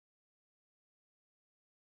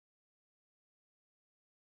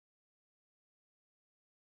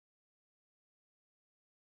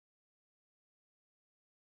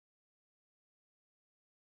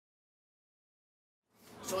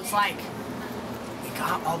So it's like, we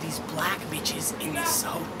got all these black bitches in this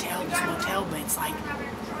hotel, this motel, but it's like,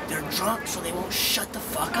 they're drunk so they won't shut the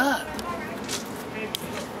fuck up.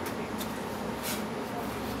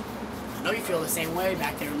 I know you feel the same way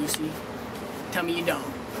back there, Lucy. Tell me you don't.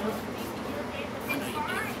 I know you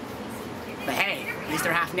do. But hey, at least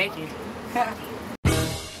they're half naked.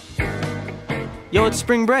 Yo, it's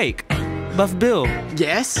spring break. Buff Bill.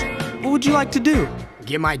 Yes? What would you like to do?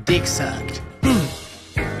 Get my dick sucked.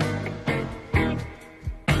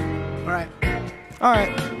 Alright. Alright.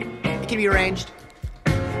 It can be arranged.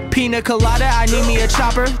 Pina Colada, I need me a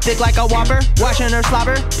chopper, thick like a whopper, watching her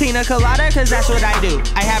slobber. Pina Colada, cause that's what I do.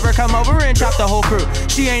 I have her come over and chop the whole crew.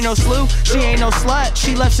 She ain't no slew, she ain't no slut.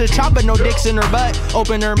 She loves to chop but no dicks in her butt.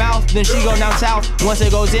 Open her mouth, then she go down south. Once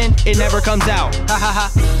it goes in, it never comes out. Ha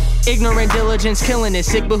ha ha. Ignorant diligence killing it.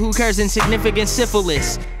 Sick but who cares, insignificant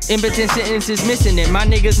syphilis. Impotent sentences missing it. My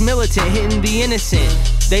niggas militant, hitting the innocent.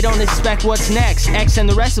 They don't expect what's next. X and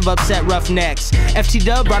the rest of upset roughnecks.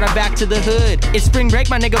 FTW brought her back to the hood. It's spring break,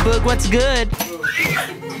 my nigga Boog, what's good?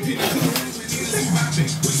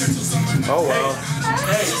 Oh well.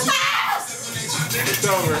 Hey. It's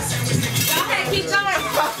over. Go ahead, keep going.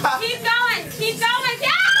 Keep going. Keep going.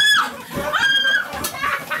 Yeah!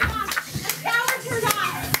 The shower turned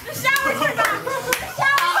off. The shower turned off.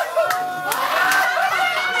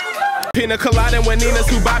 Pina Colada when Nina's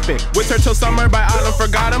who bopping. Winter till summer, by autumn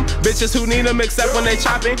forgot 'em. Bitches who need 'em except when they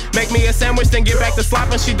chopping. Make me a sandwich, then get back to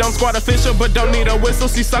slopping. She don't squat official, but don't need a whistle.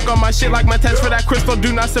 She suck on my shit like my test for that crystal.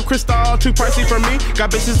 Do not sip crystal, too pricey for me.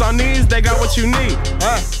 Got bitches on knees, they got what you need.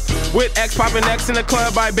 With X popping X in the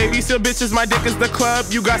club. By baby still bitches, my dick is the club.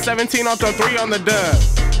 You got 17, I'll throw 3 on the dub.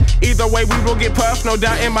 Either way, we will get puffed, no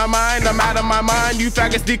doubt in my mind. I'm out of my mind, you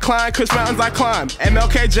faggots decline, Kush mountains I climb.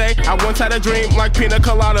 MLKJ, I once had a dream like Pina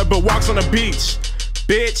Colada, but walks on the beach,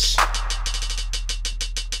 bitch.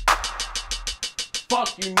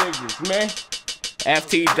 Fuck you niggas, man.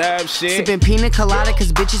 FTW shit. Sippin' pina colada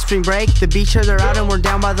cause bitches spring break. The beach are out and we're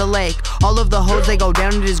down by the lake. All of the hoes they go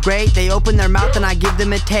down, it is great. They open their mouth and I give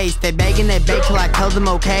them a taste. They beg and they beg till I tell them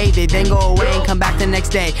okay. They then go away and come back the next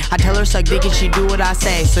day. I tell her suck dick and she do what I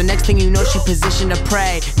say. So next thing you know she positioned to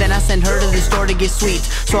pray. Then I send her to the store to get sweets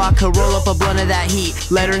so I could roll up a blunt of that heat.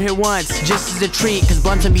 Let her hit once just as a treat, cause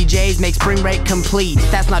blunts and BJs make spring break complete.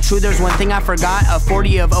 That's not true, there's one thing I forgot. A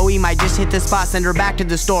 40 of OE might just hit the spot. Send her back to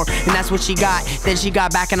the store and that's what she got. Then she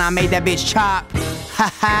got back and I made that bitch chop.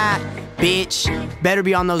 Ha ha, bitch. Better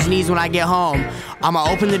be on those knees when I get home.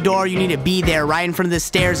 I'ma open the door, you need to be there right in front of the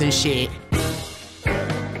stairs and shit.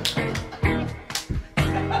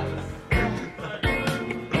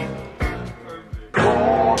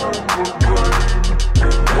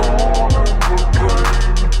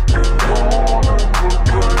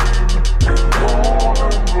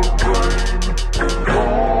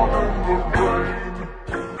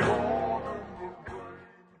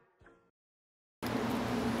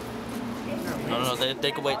 No,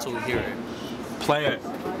 they can wait till we hear it. Play it.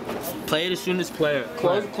 Play it as soon as Play it.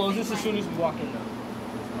 Close this as soon as we walk in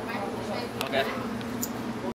though. Okay.